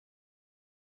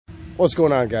What's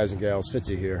going on, guys and gals?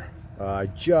 Fitzy here. I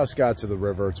just got to the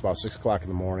river. It's about 6 o'clock in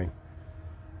the morning.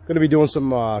 Going to be doing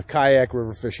some kayak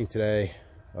river fishing today,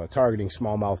 targeting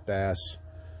smallmouth bass.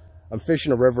 I'm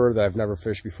fishing a river that I've never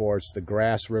fished before. It's the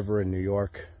Grasse River in New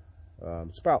York.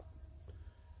 It's about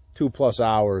 2+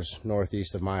 hours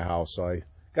northeast of my house. So I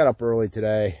got up early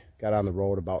today, got on the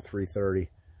road about 3:30.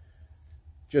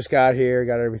 Just got here,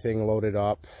 got everything loaded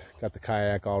up, got the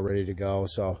kayak all ready to go.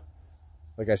 So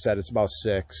like I said, it's about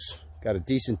 6. Got a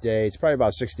decent day. It's probably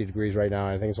about 60 degrees right now.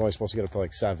 I think it's only supposed to get up to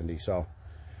like 70. So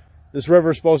this river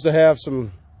is supposed to have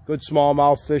some good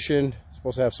smallmouth fishing. It's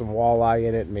supposed to have some walleye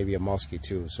in it and maybe a muskie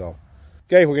too. So,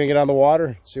 okay, we're going to get on the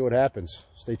water, see what happens.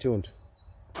 Stay tuned.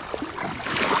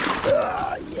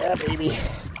 Yeah, baby.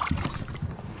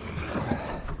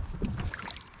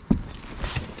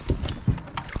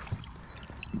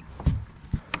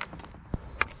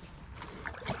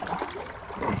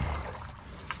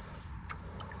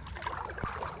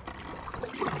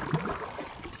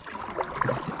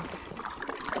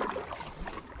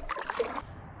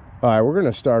 All right, we're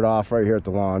going to start off right here at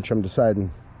the launch. I'm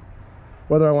deciding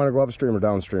whether I want to go upstream or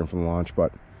downstream from the launch,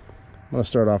 but I'm going to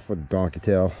start off with a donkey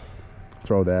tail.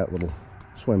 Throw that little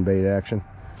swim bait action.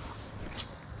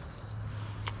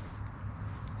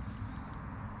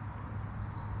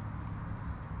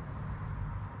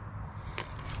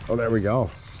 Oh, there we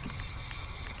go.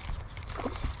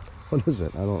 What is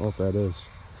it? I don't know what that is.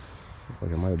 Looks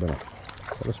like it might have been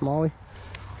is that a smallie?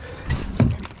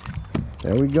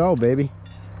 There we go, baby.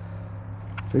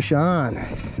 Fish on.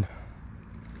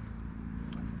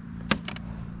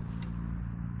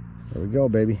 There we go,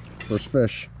 baby. First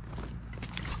fish.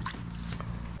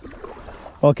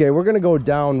 Okay, we're gonna go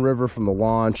down river from the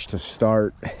launch to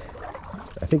start.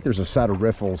 I think there's a set of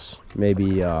riffles,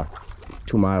 maybe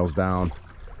 2 miles down.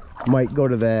 Might go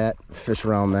to that, fish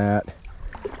around that,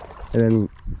 and then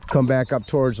come back up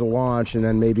towards the launch, and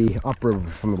then maybe upriver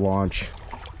from the launch,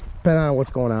 depending on what's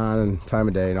going on and time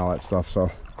of day and all that stuff.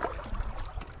 So.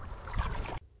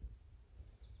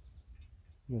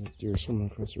 Got a deer swimming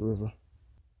across the river.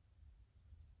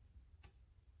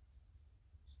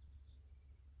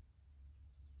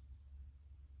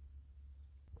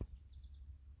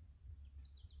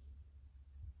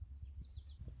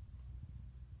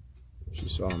 She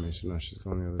saw me, so now she's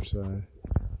going the other side.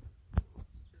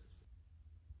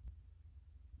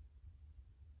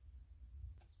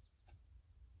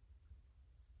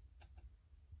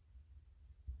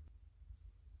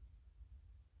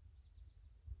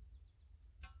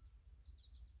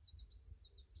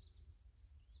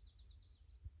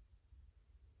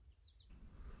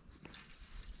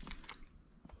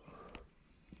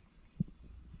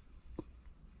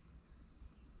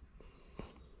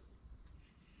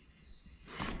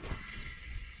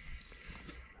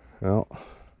 Well,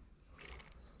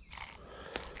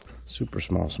 super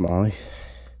small smallie.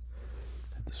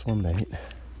 Hit the swim bait.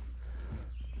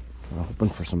 I'm hoping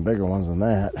for some bigger ones than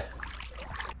that.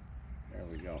 There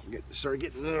we go. Start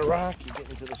getting into the rock, you get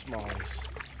into the smallies.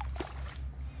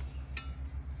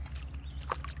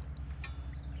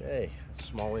 Okay,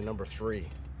 that's smallie number 3.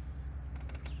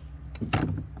 There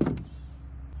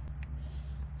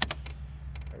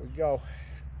we go.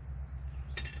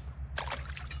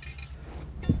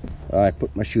 I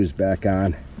put my shoes back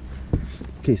on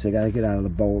in case I gotta get out of the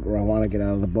boat, or I want to get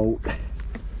out of the boat,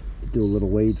 do a little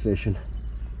wade fishing.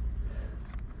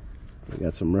 We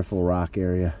got some riffle rock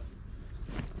area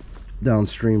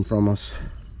downstream from us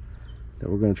that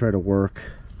we're going to try to work.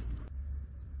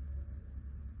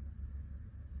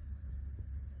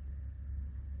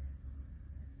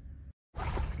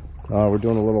 We're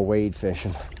doing a little wade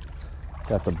fishing.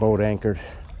 Got the boat anchored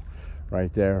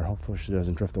right there. Hopefully she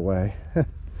doesn't drift away.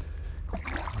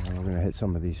 We're going to hit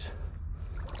some of these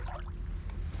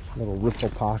little riffle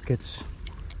pockets.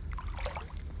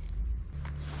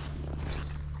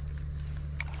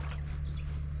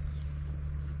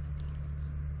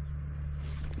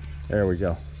 There we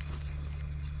go.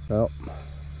 Well,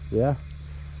 yeah.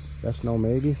 Yes, no,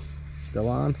 maybe. Still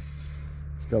on.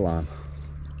 Still on.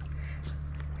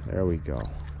 There we go.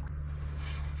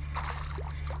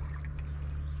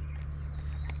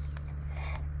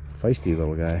 Feisty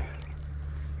little guy.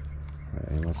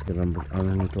 Right, let's get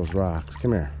underneath those rocks.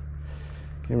 Come here.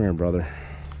 Come here, brother.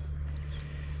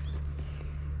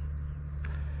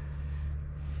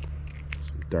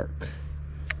 Some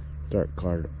dark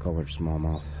colored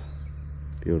smallmouth.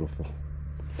 Beautiful.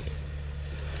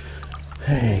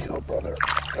 There you go, brother.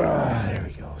 There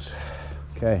he goes.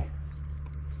 Okay.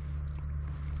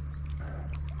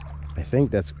 I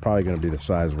think that's probably going to be the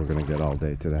size we're going to get all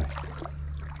day today.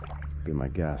 Be my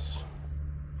guess.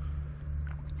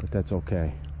 But that's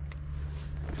okay.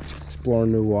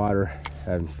 exploring new water,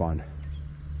 having fun.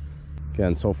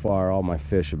 Again, so far all my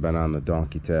fish have been on the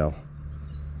donkey tail.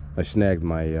 I snagged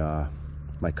my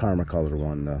my karma color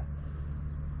one, the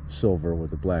silver with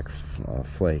the black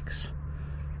flakes.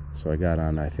 So I got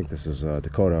on, I think this is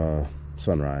Dakota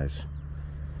Sunrise.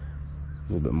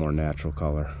 A little bit more natural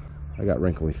color. I got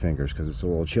wrinkly fingers because it's a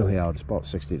little chilly out. It's about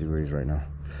 60 degrees right now.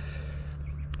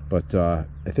 But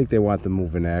I think they want the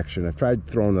move in action. I've tried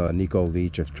throwing the Nico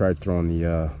leech. I've tried throwing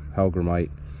the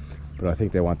Hellgrammite. But I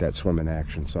think they want that swim in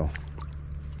action. So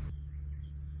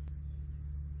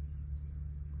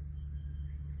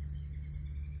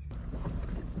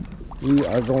we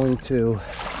are going to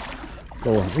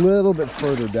go a little bit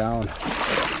further down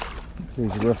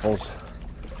these riffles.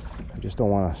 I just don't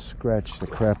want to scratch the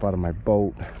crap out of my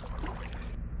boat.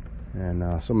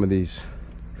 And some of these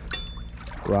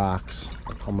rocks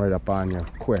come right up on you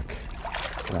quick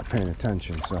if you're not paying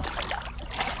attention. So I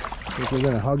think we're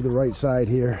going to hug the right side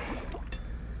here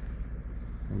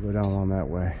and go down along that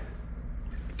way.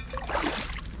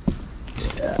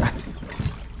 Yeah.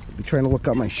 I'll be trying to look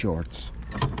at my shorts.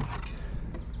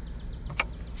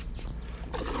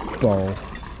 Bow.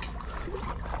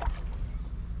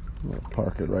 I'm going to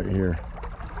park it right here.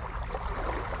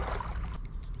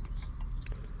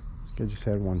 I just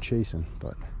had one chasing,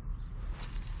 but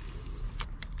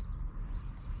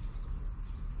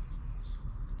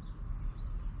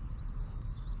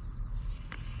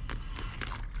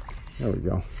there we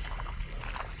go.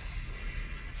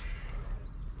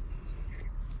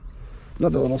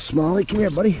 Another little smallie. Come here,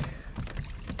 buddy.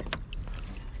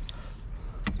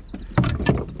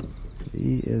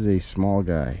 He is a small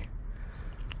guy.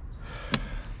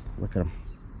 Look at him.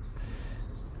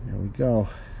 There we go.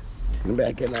 Get him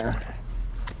back in there.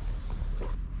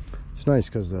 It's nice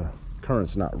because the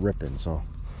current's not ripping, so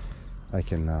I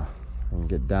can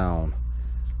get down,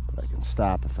 but I can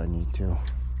stop if I need to.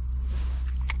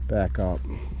 Back up.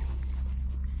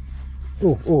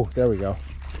 Oh, oh, there we go.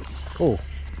 Oh,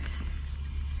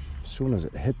 as soon as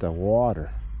it hit the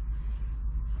water,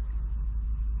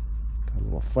 got a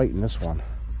little fight in this one.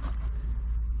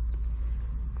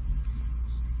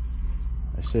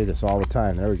 I say this all the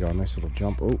time. There we go, nice little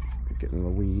jump. Oh, getting in the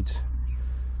weeds.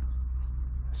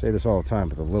 I say this all the time,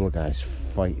 but the little guys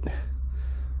fight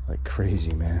like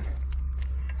crazy, man.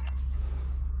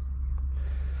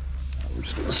 We're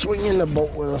just gonna swing in the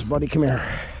boat with us, buddy. Come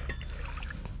here.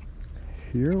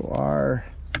 You are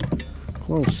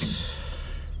close.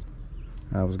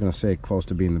 I was gonna say close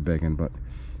to being the big one, but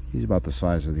he's about the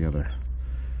size of the other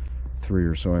 3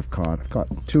 or so I've caught. I've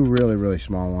caught 2 really, really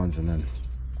small ones, and then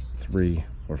 3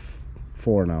 or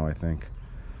 4 now, I think,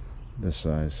 this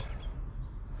size.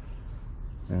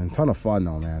 And a ton of fun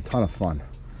though, man, a ton of fun.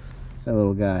 That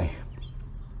little guy,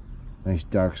 nice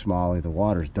dark smallie. The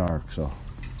water's dark, so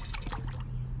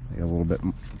they got a little bit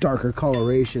darker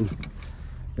coloration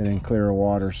than in clearer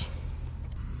waters.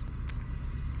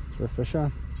 Is there a fish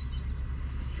on?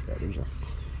 Yeah, there's a, I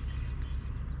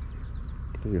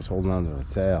think he was holding on to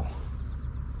the tail.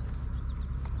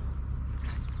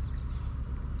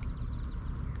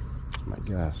 That's my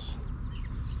guess.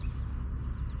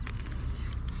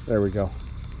 There we go.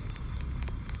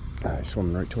 Ah, he's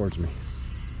swimming right towards me.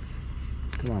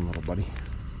 Come on, little buddy.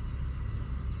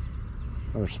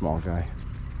 Another small guy.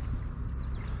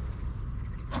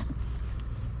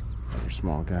 Another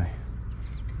small guy.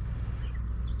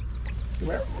 Come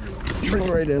here. Bring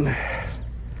right in.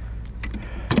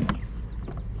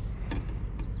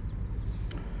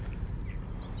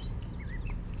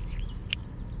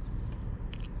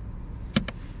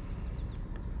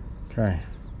 Okay.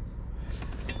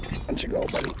 Let you go,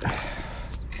 buddy.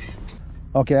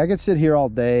 Okay, I could sit here all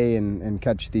day and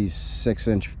catch these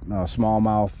 6-inch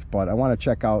smallmouth, but I want to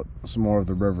check out some more of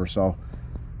the river, so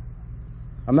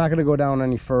I'm not going to go down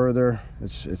any further.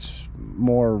 It's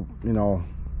more, you know,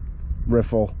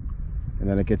 riffle, and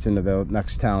then it gets into the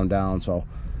next town down. So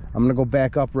I'm going to go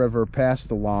back upriver past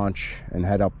the launch and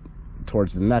head up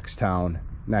towards the next town,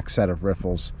 next set of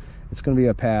riffles. It's going to be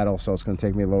a paddle, so it's going to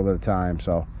take me a little bit of time.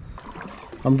 So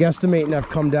I'm guesstimating I've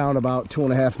come down about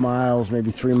 2.5 miles, maybe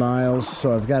 3 miles.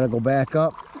 So I've got to go back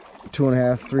up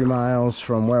 2.5, 3 miles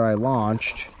from where I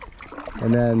launched.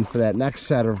 And then for that next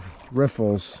set of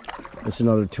riffles, it's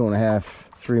another 2.5,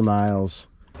 3 miles.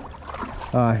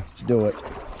 All right, let's do it.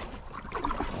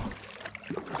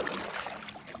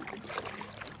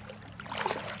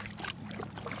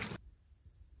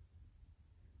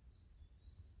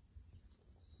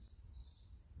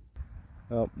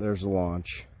 Oh, there's the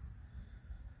launch.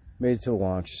 Made it to the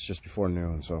launch. It's just before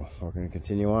noon, so we're going to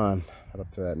continue on, head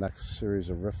up to that next series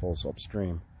of riffles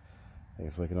upstream. I think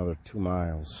it's like another 2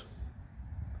 miles.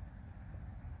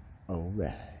 All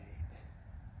right.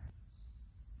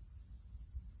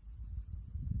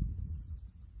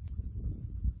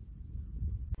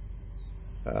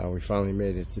 We finally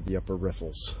made it to the Upper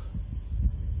Riffles.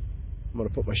 I'm going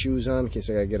to put my shoes on in case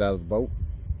I got to get out of the boat,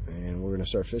 and we're going to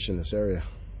start fishing this area.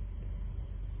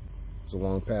 It's a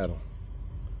long paddle.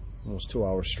 Almost 2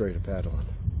 hours straight of paddling.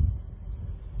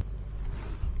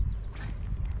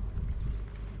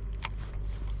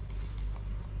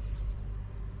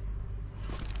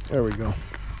 There we go.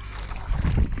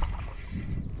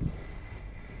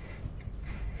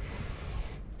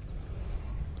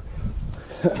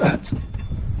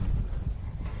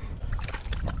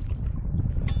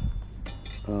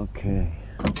 Okay.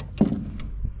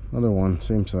 Another one,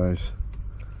 same size.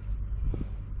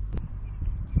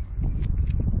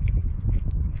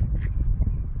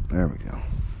 There we go.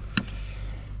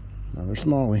 Another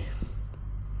smallie.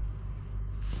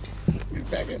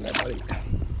 Get back in there, buddy.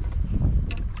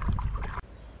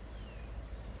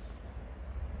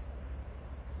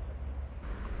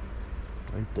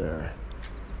 Right there.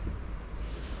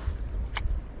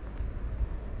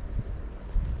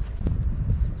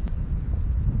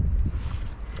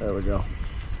 There we go.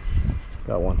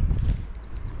 Got one.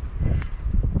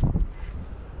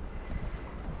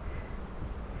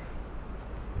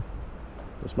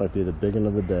 This might be the big one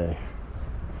of the day.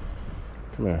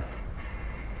 Come here.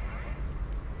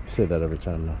 I say that every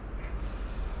time now.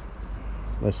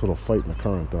 Nice little fight in the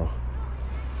current though.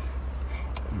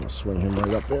 I'm gonna swing him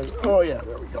right up in. Oh yeah,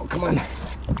 there we go. Come on.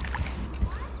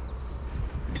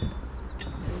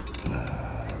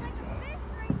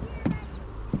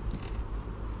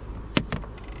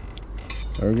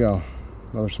 There we go.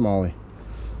 Another smallie.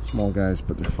 Small guys,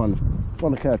 but they're fun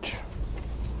to catch.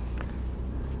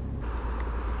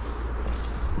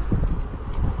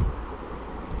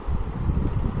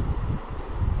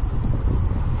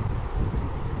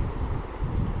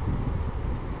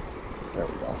 There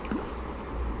we go.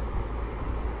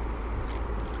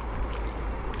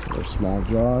 They're small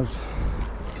jaws.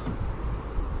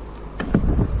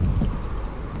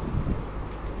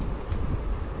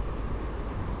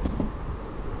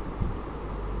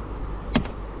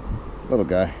 Little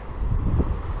guy.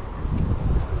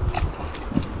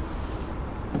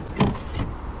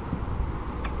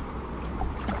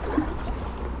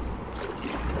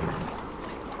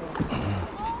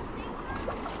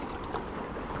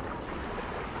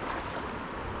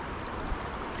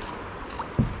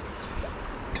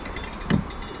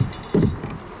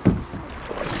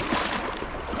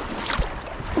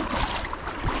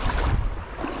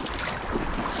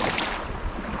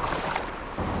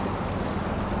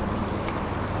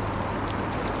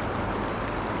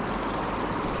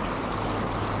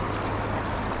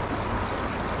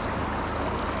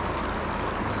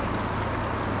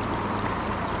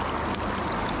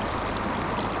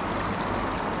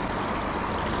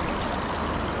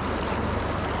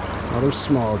 Other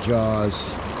small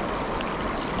jaws.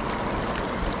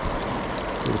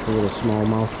 Beautiful little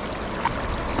smallmouth.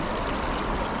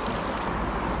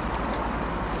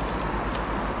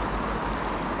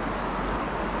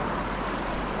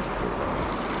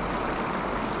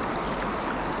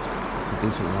 It's a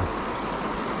decent one.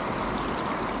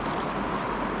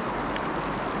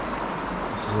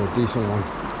 This is a decent one.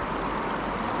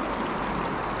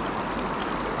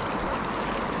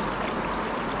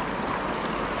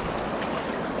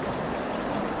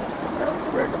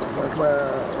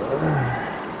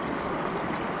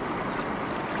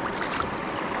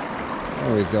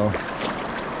 There we go.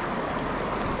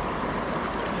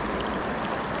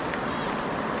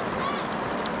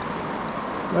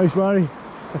 Nice, buddy. A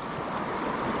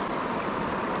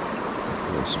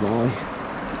little smallie.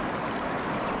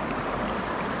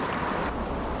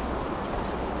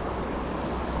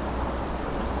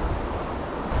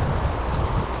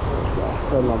 There we go.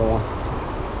 Got another one.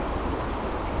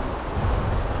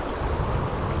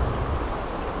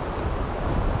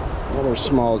 Another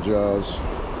small jaws.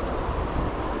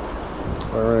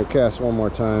 We're going to cast one more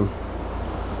time.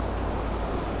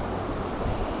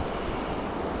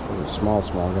 A small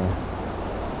guy.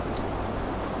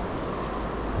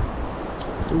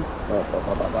 Ooh.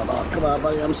 Come on,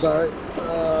 buddy. I'm sorry.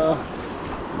 That's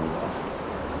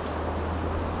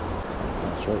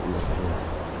right in here.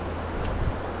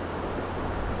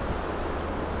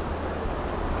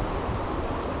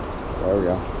 There we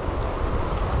go.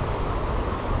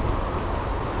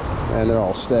 And they're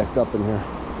all stacked up in here.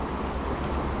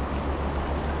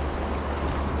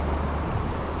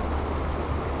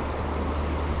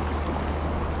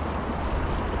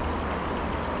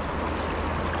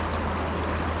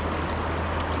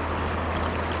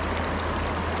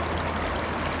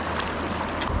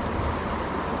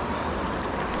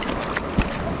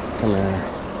 Come here.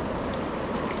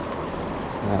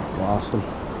 Yeah, lost him.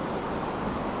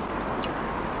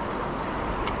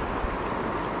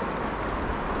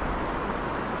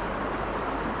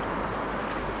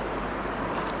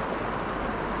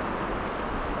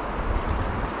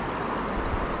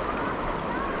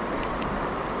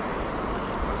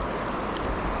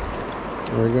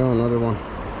 There we go, another one.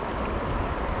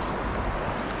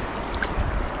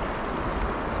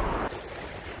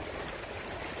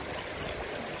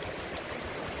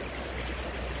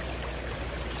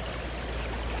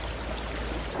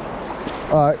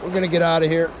 All right, we're gonna get out of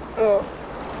here.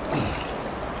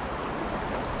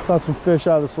 Caught some fish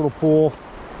out of this little pool.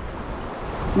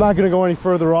 I'm not gonna go any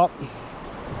further up.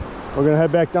 We're gonna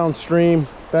head back downstream,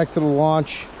 back to the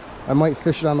launch. I might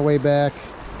fish it on the way back,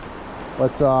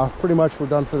 but pretty much we're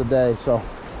done for the day. So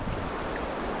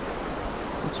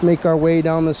let's make our way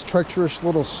down this treacherous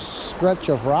little stretch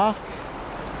of rock.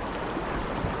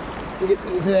 Get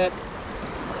into that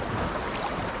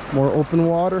more open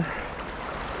water.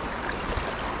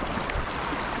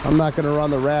 I'm not going to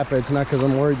run the rapids, not because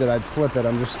I'm worried that I'd flip it.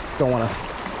 I'm just don't want to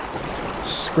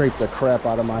scrape the crap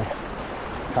out of my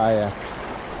kayak.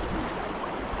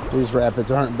 These rapids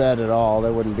aren't bad at all.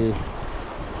 They wouldn't be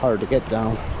hard to get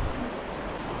down.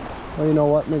 Well, you know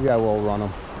what? Maybe I will run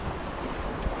them.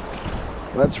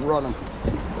 Let's run them.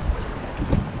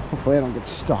 Hopefully I don't get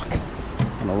stuck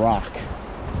on a rock.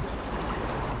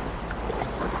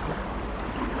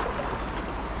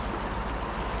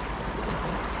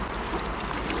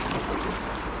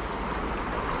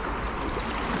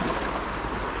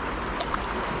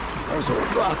 There's a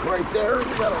rock right there.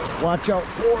 You gotta watch out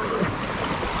for her.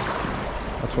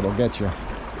 That's what'll get you.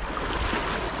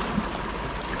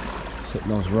 Sitting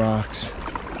those rocks.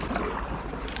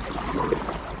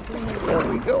 There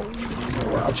we go.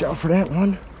 Watch out for that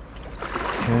one.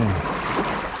 Okay.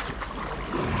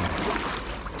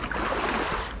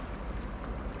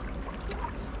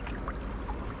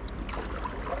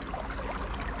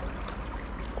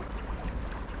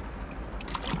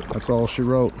 That's all she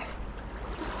wrote.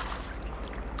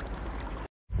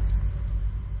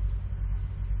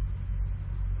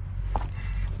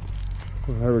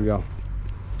 There we go.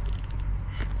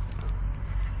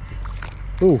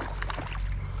 Ooh,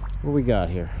 what we got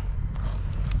here?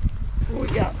 What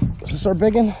we got? Is this our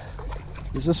biggin?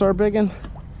 Is this our biggin?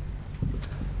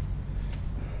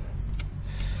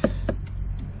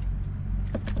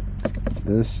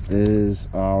 This is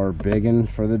our biggin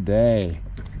for the day.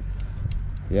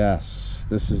 Yes,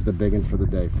 this is the biggin for the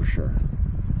day for sure.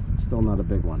 Still not a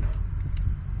big one,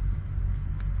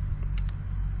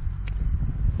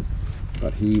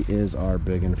 but he is our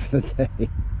biggin for the day.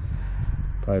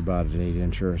 Probably about an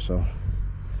 8-incher or so.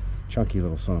 Chunky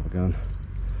little son of a gun.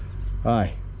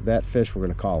 Alright, that fish we're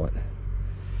gonna call it.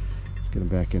 Let's get him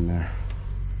back in there.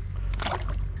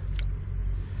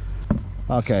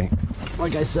 Okay,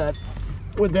 like I said,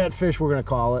 with that fish we're gonna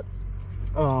call it.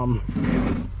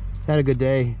 Had a good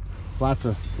day. Lots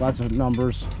of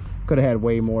numbers. Could have had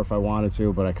way more if I wanted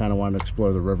to, but I kind of wanted to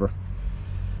explore the river.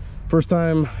 First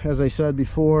time, as I said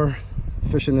before,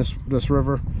 fishing this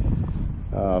river.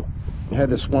 I had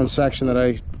this one section that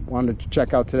I wanted to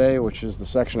check out today, which is the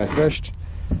section I fished.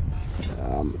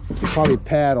 Probably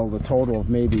paddled a total of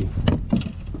maybe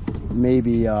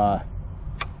I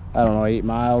don't know, 8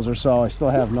 miles or so. I still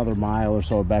have another mile or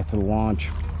so back to the launch.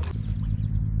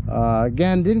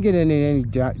 Again, didn't get any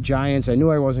giants. I knew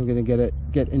I wasn't going to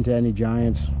get into any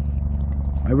giants.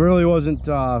 I really wasn't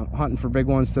hunting for big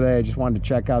ones today. I just wanted to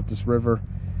check out this river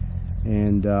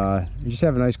and just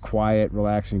have a nice, quiet,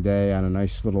 relaxing day on a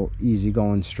nice little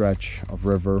easygoing stretch of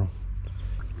river.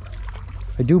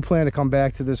 I do plan to come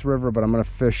back to this river, but I'm going to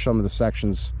fish some of the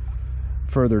sections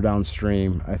further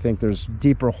downstream. I think there's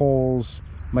deeper holes,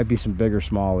 might be some bigger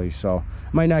smallies, so I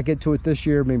might not get to it this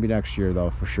year, maybe next year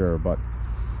though, for sure. But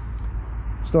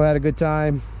still had a good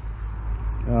time.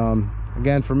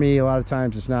 Again, for me, a lot of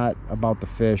times it's not about the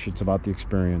fish, it's about the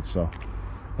experience. So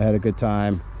I had a good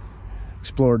time,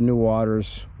 explored new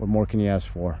waters. What more can you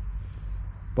ask for?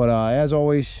 But as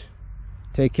always,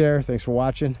 take care, thanks for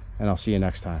watching, and I'll see you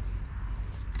next time.